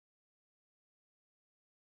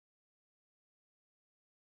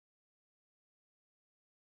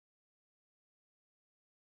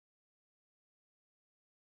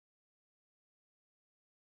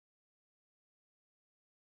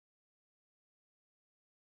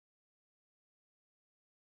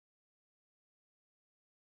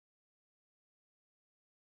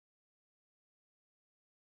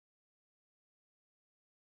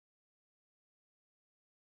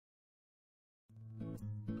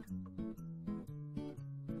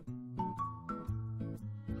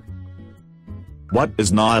What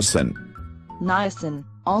is niacin? Niacin,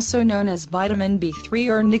 also known as vitamin B3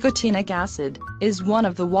 or nicotinic acid, is one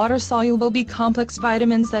of the water-soluble B-complex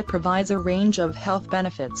vitamins that provides a range of health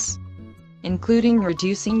benefits, including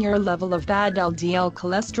reducing your level of bad LDL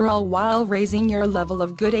cholesterol while raising your level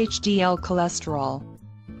of good HDL cholesterol.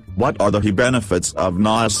 What are the key benefits of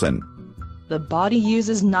niacin? The body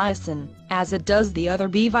uses niacin, as it does the other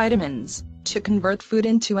B vitamins, to convert food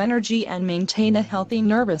into energy and maintain a healthy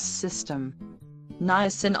nervous system.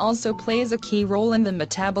 Niacin also plays a key role in the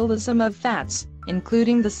metabolism of fats,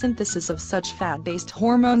 including the synthesis of such fat-based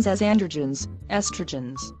hormones as androgens,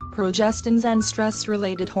 estrogens, progestins and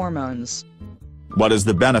stress-related hormones. What is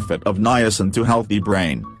the benefit of niacin to healthy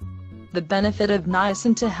brain? The benefit of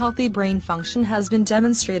niacin to healthy brain function has been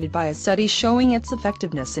demonstrated by a study showing its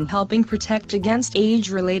effectiveness in helping protect against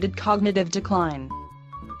age-related cognitive decline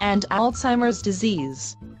and Alzheimer's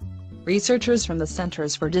disease. Researchers from the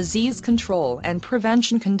Centers for Disease Control and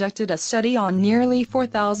Prevention conducted a study on nearly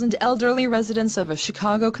 4,000 elderly residents of a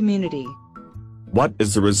Chicago community. What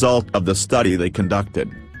is the result of the study they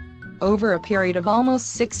conducted? Over a period of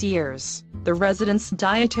almost 6 years, the residents'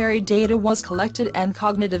 dietary data was collected and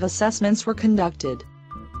cognitive assessments were conducted.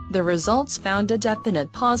 The results found a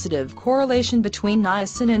definite positive correlation between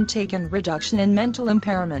niacin intake and reduction in mental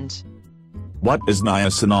impairment. What is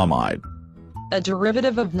niacinamide? A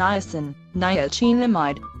derivative of niacin,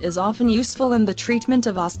 niacinamide, is often useful in the treatment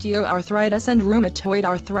of osteoarthritis and rheumatoid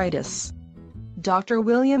arthritis. Dr.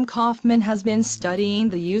 William Kaufman has been studying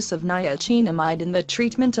the use of niacinamide in the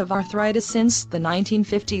treatment of arthritis since the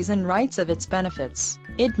 1950s and writes of its benefits.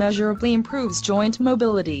 It measurably improves joint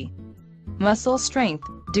mobility, muscle strength,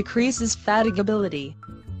 decreases fatigability.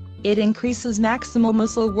 It increases maximal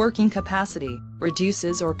muscle working capacity,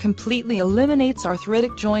 reduces or completely eliminates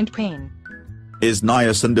arthritic joint pain. Is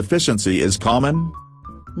niacin deficiency common?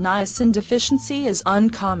 Niacin deficiency is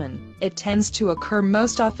uncommon. It tends to occur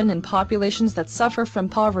most often in populations that suffer from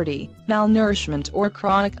poverty, malnourishment or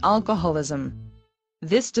chronic alcoholism.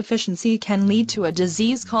 This deficiency can lead to a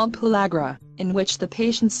disease called pellagra, in which the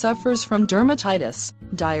patient suffers from dermatitis,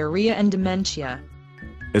 diarrhea and dementia.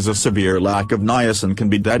 Is a severe lack of niacin can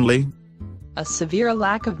be deadly? A severe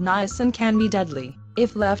lack of niacin can be deadly,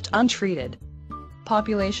 if left untreated.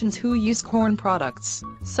 Populations who use corn products,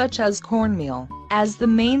 such as cornmeal, as the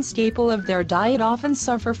main staple of their diet often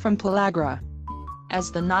suffer from pellagra,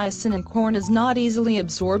 as the niacin in corn is not easily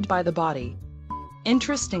absorbed by the body.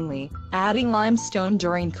 Interestingly, adding limestone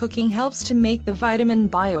during cooking helps to make the vitamin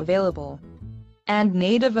bioavailable. And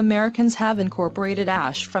Native Americans have incorporated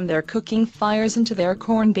ash from their cooking fires into their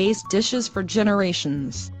corn-based dishes for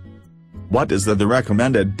generations. What is the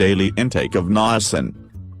recommended daily intake of niacin?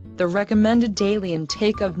 The recommended daily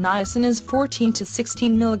intake of niacin is 14 to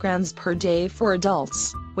 16 mg per day for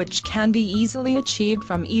adults, which can be easily achieved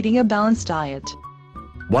from eating a balanced diet.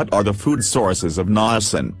 What are the food sources of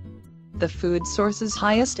niacin? The food sources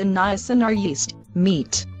highest in niacin are yeast,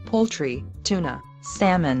 meat, poultry, tuna,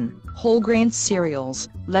 salmon, whole grain cereals,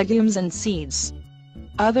 legumes and seeds.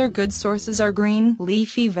 Other good sources are green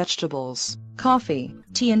leafy vegetables, coffee,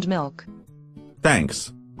 tea and milk.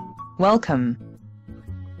 Thanks. Welcome.